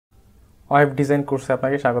Web design কোর্সে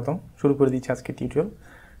আপনাকে স্বাগতম। শুরু করে দিচ্ছি আজকে টিউটোরিয়াল।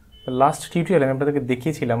 লাস্ট টিউটোরিয়ালে আমি আপনাদেরকে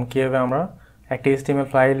দেখিয়েছিলাম কীভাবে আমরা একটা HTML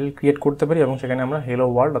ফাইল ক্রিয়েট করতে পারি এবং সেখানে আমরা হেলো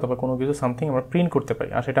ওয়ার্ল্ড অথবা কোনো কিছু সামথিং আমরা প্রিন্ট করতে পারি,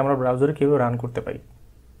 আর সেটা আমরা ব্রাউজারে কীভাবে রান করতে পারি।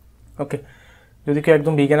 ওকে, যদি কেউ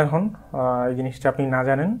একদম বিগিনার হন, এই জিনিসটা আপনি না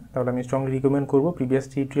জানেন, তাহলে আমি স্ট্রংলি রিকমেন্ড করবো প্রিভিয়াস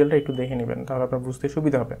টিউটোরিয়ালটা একটু দেখে নেবেন, তাহলে আপনার বুঝতে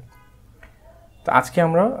সুবিধা হবে। তো আজকে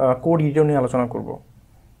আমরা কোড এডিটর নিয়ে আলোচনা করব।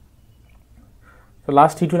 তো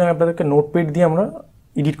লাস্ট টিউটোরিয়ালে আপনাদেরকে নোটপ্যাড দিয়ে আমরা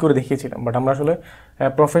এডিট করে দেখিয়েছিলাম, বাট আমরা আসলে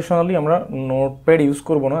প্রফেশনালি আমরা নোটপ্যাড ইউজ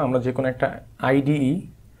করব না, আমরা যে কোনো একটা IDE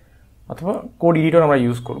অথবা কোড এডিটর আমরা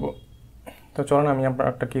ইউজ করব। তো চলুন আমি আপনার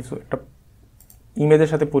একটা ইমেজের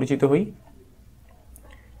সাথে পরিচিত হই।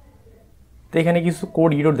 তো এখানে কিছু কোড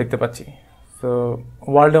এডিটর দেখতে পাচ্ছি। তো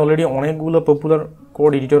ওয়ার্ল্ডে অলরেডি অনেকগুলো পপুলার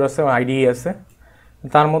কোড এডিটর আছে, IDE আছে।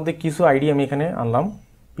 তার মধ্যে কিছু আইডি আমি এখানে আনলাম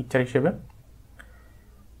পিকচার হিসেবে।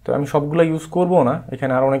 তো আমি সবগুলো ইউজ করব না,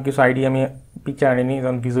 এখানে আরও অনেক কিছু আইডি আমি পিকচার আনিনি,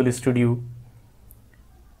 যেমন ভিজুয়াল স্টুডিও,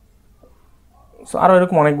 সো আরও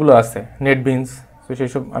এরকম অনেকগুলো আছে, নেটবিনস। তো সেই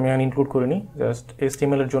সব আমি এখানে ইনক্লুড করিনি, জাস্ট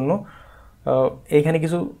HTML এর জন্য। এইখানে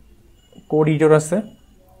কিছু কোড এডিটর আছে,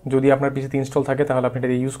 যদি আপনার পিসিতে ইনস্টল থাকে তাহলে আপনি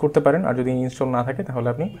এটা ইউজ করতে পারেন, আর যদি ইনস্টল না থাকে তাহলে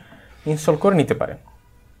আপনি ইনস্টল করে নিতে পারেন।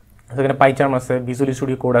 সেখানে পাইচার্ম আছে, ভিজুয়াল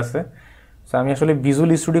স্টুডিও কোড আছে। সো আমি আসলে ভিজুয়াল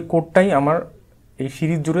স্টুডিও কোডটাই আমার এই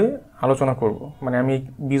সিরিজ জুড়ে আলোচনা করব, মানে আমি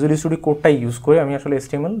ভিজুয়াল স্টুডিও কোডটাই ইউজ করে আমি আসলে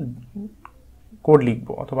HTML কোড লিখব,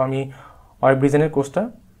 অথবা আমি ওয়েব ডিজাইনের কোর্সটা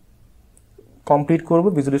কমপ্লিট করব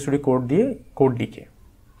ভিজুয়াল স্টুডিও কোড দিয়ে, কোড লিখে।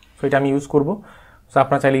 সো এটা আমি ইউজ করব। সো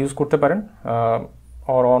আপনারা চাইলে ইউজ করতে পারেন,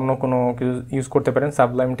 আর অন্য কোনো কিছু ইউজ করতে পারেন।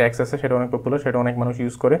 সাবলাইম ট্যাক্স আছে, সেটা অনেক পপুলার, সেটা অনেক মানুষ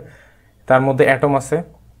ইউজ করে। তার মধ্যে অ্যাটম আছে,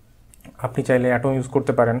 আপনি চাইলে অ্যাটম ইউজ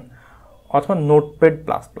করতে পারেন, অথবা নোটপ্যাড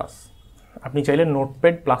প্লাস প্লাস, আপনি চাইলে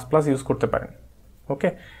নোটপ্যাড প্লাস প্লাস ইউজ করতে পারেন। ওকে,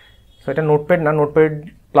 সো এটা নোটপ্যাড না, নোটপ্যাড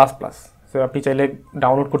প্লাস প্লাস। সো আপনি চাইলে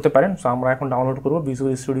ডাউনলোড করতে পারেন। সো আমরা এখন ডাউনলোড করব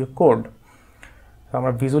ভিজুয়াল স্টুডিও কোড। তো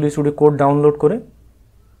আমরা ভিজুয়াল স্টুডিও কোড ডাউনলোড করে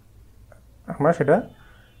আমরা সেটা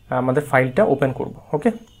আমাদের ফাইলটা ওপেন করব। ওকে,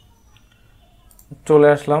 চলে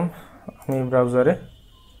আসলাম আমি ব্রাউজারে।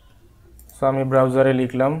 সো আমি ব্রাউজারে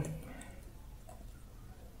লিখলাম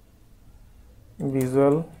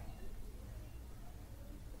ভিজুয়াল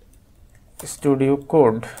স্টুডিও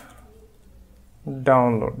কোড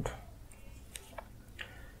ডাউনলোড,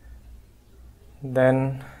 দেন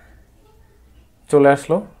চলে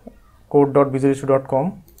আসলো code.visualstudio.com।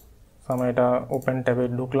 আমি এটা ওপেন ট্যাবে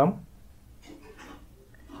ঢুকলাম।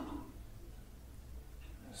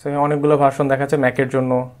 সে অনেকগুলো ভার্সন দেখাচ্ছে, ম্যাকের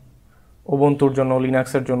জন্য, উবুন্টুর জন্য,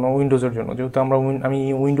 লিনাক্সের জন্য, উইন্ডোজের জন্য। যেহেতু আমি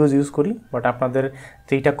উইন্ডোজ ইউজ করি, বাট আপনাদের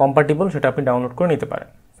যেইটা কম্পাটিবল সেটা আপনি ডাউনলোড করে নিতে পারেন।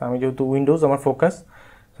 আমি যেহেতু উইন্ডোজ আমার ফোকাস,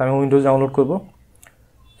 আমি উইন্ডোজ ডাউনলোড করব।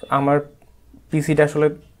 আমার পিসিটা আসলে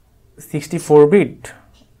 64 বিট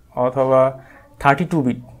অথবা 32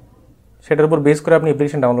 বিট, সেটার উপর বেস করে আপনি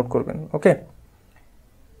অ্যাপ্লিকেশন ডাউনলোড করবেন। ওকে,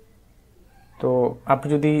 তো আপনি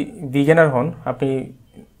যদি বিগিনার হন, আপনি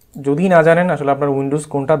যদি না জানেন আসলে আপনার উইন্ডোজ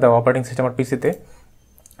কোনটা দেওয়া অপারেটিং সিস্টেম আর পিসিতে,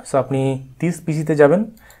 সো আপনি দিস পিসিতে যাবেন,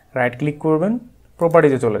 রাইট ক্লিক করবেন,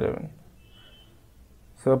 প্রপার্টিজে চলে যাবেন।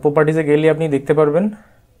 সো প্রপার্টিজে গেলে আপনি দেখতে পারবেন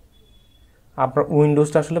আপনার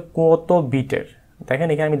উইন্ডোজটা আসলে কত বিটের। দেখেন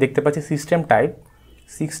এখানে আমি দেখতে পাচ্ছি system type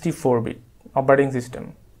 64 bit operating system.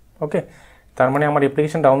 ওকে, তার মানে আমার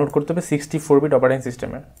অ্যাপ্লিকেশন ডাউনলোড করতে হবে 64 বিট অপারেটিং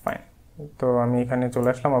সিস্টেমের। ফাইন, তো আমি এখানে চলে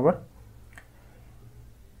আসলাম। আবার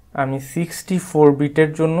আমি 64 বিটের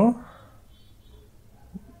জন্য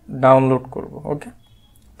ডাউনলোড করব। ওকে,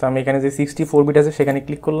 তো আমি এখানে যে 64 বিট আছে সেখানে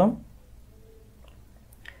ক্লিক করলাম।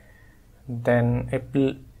 দেন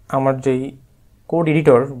আমার যেই কোড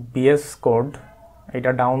এডিটর VS কোড, এটা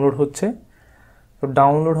ডাউনলোড হচ্ছে। তো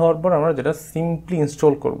ডাউনলোড হওয়ার পর আমরা যেটা সিম্পলি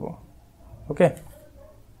ইনস্টল করব। ওকে,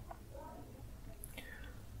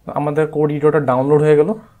 আমাদের কোড এডিটরটা ডাউনলোড হয়ে গেল।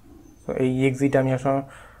 তো এই এক্সিটা আমি আসলে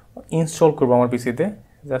ইনস্টল করব আমার পিসিতে।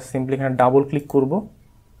 জাস্ট সিম্পলি এখানে ডাবল ক্লিক করব।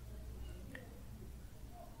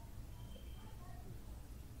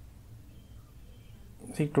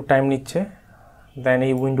 একটু টাইম নিচ্ছে, দেন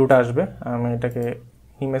এই উইন্ডোটা আসবে। আমি এটাকে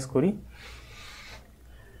ইমেজ করি।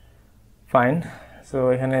 ফাইন, সো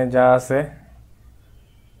এখানে যা আছে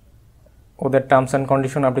ওদের টার্মস অ্যান্ড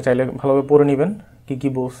কন্ডিশন আপনি চাইলে ভালোভাবে পড়ে নেবেন কী কী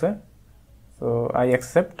বলছে। সো আই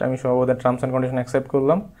অ্যাকসেপ্ট, আমি সব ওদের টার্মস অ্যান্ড কন্ডিশন অ্যাকসেপ্ট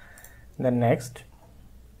করলাম। দেন নেক্সট,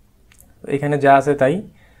 এখানে যা আছে তাই।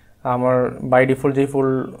 আমার বাই ডিফল্ট যেই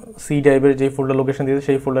সি ড্রাইভের যেই ফোল্ডার লোকেশন দিয়েছে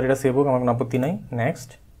সেই ফোল্ডার এটা সেভ হোক, আমার কোনো আপত্তি নাই। Next,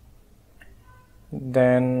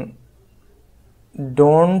 then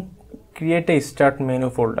don't create a start menu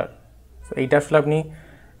folder. So এইটা আসলে আপনি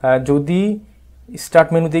যদি স্টার্ট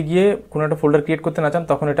মেনুতে গিয়ে কোনো একটা ফোল্ডার ক্রিয়েট করতে না চান,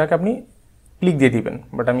 তখন এটাকে আপনি ক্লিক দিয়ে দিবেন,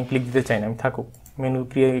 বাট আমি ক্লিক দিতে চাই না, আমি থাকুক, মেনু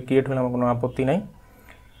ক্রিয়েট হলে আমার কোনো আপত্তি নাই।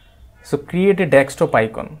 So create a desktop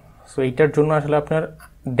icon. So এইটার জন্য আসলে আপনার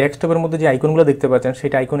ডেস্কটপের মধ্যে যে আইকনগুলো দেখতে পাচ্ছেন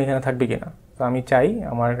সেটা আইকন এখানে থাকবে কিনা। তো আমি চাই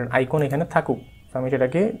আমার আইকন এখানে থাকুক, তো আমি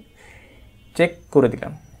সেটাকে চেক করে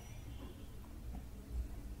দিলাম।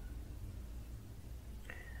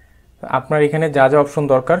 আপনার এখানে যা যা অপশন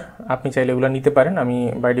দরকার আপনি চাইলে এগুলো নিতে পারেন, আমি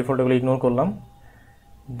বাই ডিফল্ট এগুলো ইগনোর করলাম।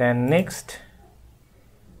 দেন নেক্সট,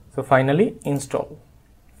 সো ফাইনালি ইনস্টল।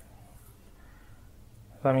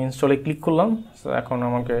 তো আমি ইনস্টলে ক্লিক করলাম। সো এখন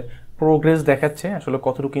আমাকে প্রোগ্রেস দেখাচ্ছে আসলে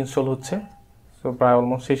কতটুকু ইনস্টল হচ্ছে। সো প্রায়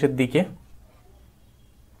অলমোস্ট শেষের দিকে।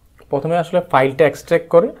 প্রথমে আসলে ফাইলটা এক্সট্র্যাক্ট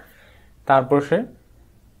করে তারপর সে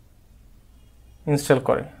ইনস্টল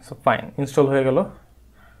করে। সো ফাইন, ইনস্টল হয়ে গেল।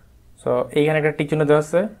 সো এইখানে একটা টিক চিহ্ন দেওয়া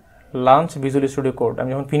আছে লঞ্চ ভিজুয়াল স্টুডিও কোড। আমি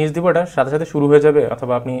যখন ফিনিশ দিব এটা সাথে সাথে শুরু হয়ে যাবে,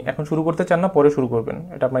 অথবা আপনি এখন শুরু করতে চান না পরে শুরু করবেন,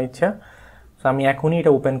 এটা আপনার ইচ্ছা। সো আমি এখনই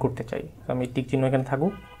এটা ওপেন করতে চাই। সো আমি টিক চিহ্ন এখানে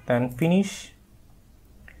থাকুক, দেন ফিনিশ।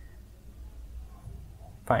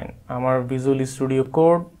 ফাইন, আমার ভিজুয়াল স্টুডিও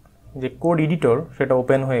কোড যে কোড এডিটর সেটা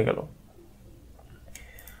ওপেন হয়ে গেল।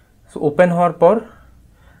 সো ওপেন হওয়ার পর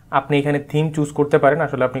আপনি এখানে থিম চুজ করতে পারেন,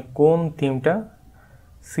 আসলে আপনি কোন থিমটা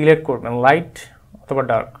সিলেক্ট করবেন, লাইট অথবা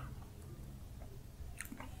ডার্ক।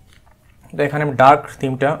 তো এখানে আমি ডার্ক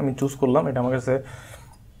থিমটা আমি চুজ করলাম, এটা আমার কাছে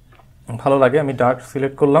ভালো লাগে, আমি ডার্ক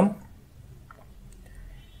সিলেক্ট করলাম।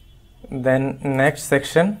 দেন next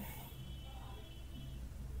section,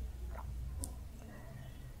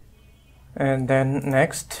 and then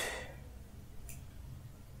next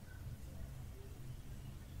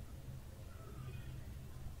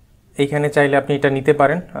এইখানে চাইলে আপনি এটা নিতে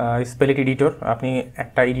পারেন স্পেলিট এডিটর। আপনি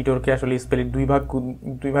একটা এডিটরকে আসলে স্পেলিট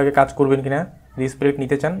দুই ভাগে কাজ করবেন কিনা, যদি স্পেলিট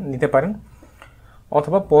নিতে চান নিতে পারেন,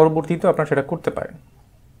 অথবা পরবর্তীতে আপনারা সেটা করতে পারেন।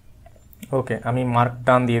 ওকে, আমি মার্ক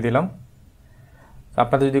ডান দিয়ে দিলাম।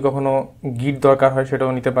 আপনাদের যদি কখনো গিট দরকার হয়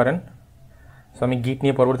সেটাও নিতে পারেন। সো আমি গিট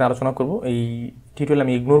নিয়ে পরবর্তীতে আলোচনা করব, এই টিউটোরিয়াল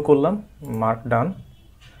আমি ইগনোর করলাম। মার্ক ডান।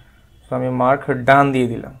 সো আমি মার্ক ডান দিয়ে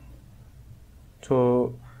দিলাম। সো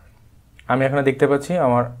আমি এখানে দেখতে পাচ্ছি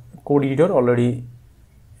আমার কোড এডিটর অলরেডি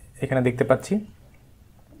এখানে দেখতে পাচ্ছি।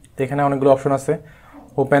 তো এখানে অনেকগুলো অপশন আছে,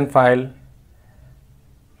 ওপেন ফাইল,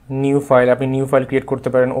 নিউ ফাইল, আপনি নিউ ফাইল ক্রিয়েট করতে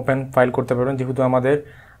পারেন, ওপেন ফাইল করতে পারেন। যেহেতু আমাদের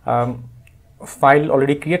ফাইল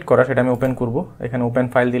অলরেডি ক্রিয়েট করা সেটা আমি ওপেন করব, এখানে ওপেন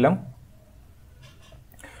ফাইল দিলাম।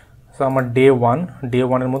 সো আমার ডে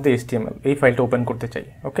ওয়ানের মধ্যে HTML এই ফাইলটা ওপেন করতে চাই।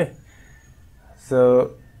 ওকে, সো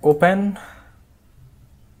ওপেন,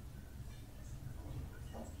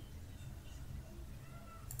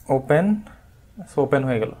 সো ওপেন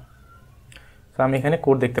হয়ে গেল। সো আমি এখানে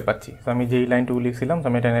কোড দেখতে পাচ্ছি। সো আমি যেই লাইনটুকু লিখছিলাম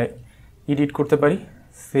আমি এটা এডিট করতে পারি,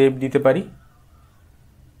 সেভ দিতে পারি।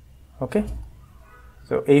 ওকে,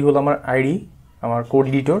 সো এই হলো আমার আইডি, আমার কোড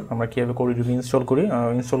এডিটর। আমরা কীভাবে কোড এডিটর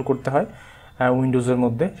ইনস্টল করতে হয় উইন্ডোজের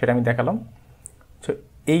মধ্যে সেটা আমি দেখালাম। সো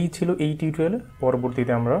এই ছিল এই টিউটোরিয়ালে।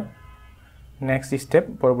 পরবর্তীতে আমরা নেক্সট স্টেপ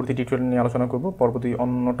পরবর্তী টিউটোরিয়াল নিয়ে আলোচনা করব, পরবর্তী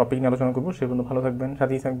অন্য টপিক নিয়ে আলোচনা করব। সেগুলো ভালো থাকবেন,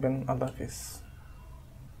 সাথেই থাকবেন। আল্লাহ হাফিজ।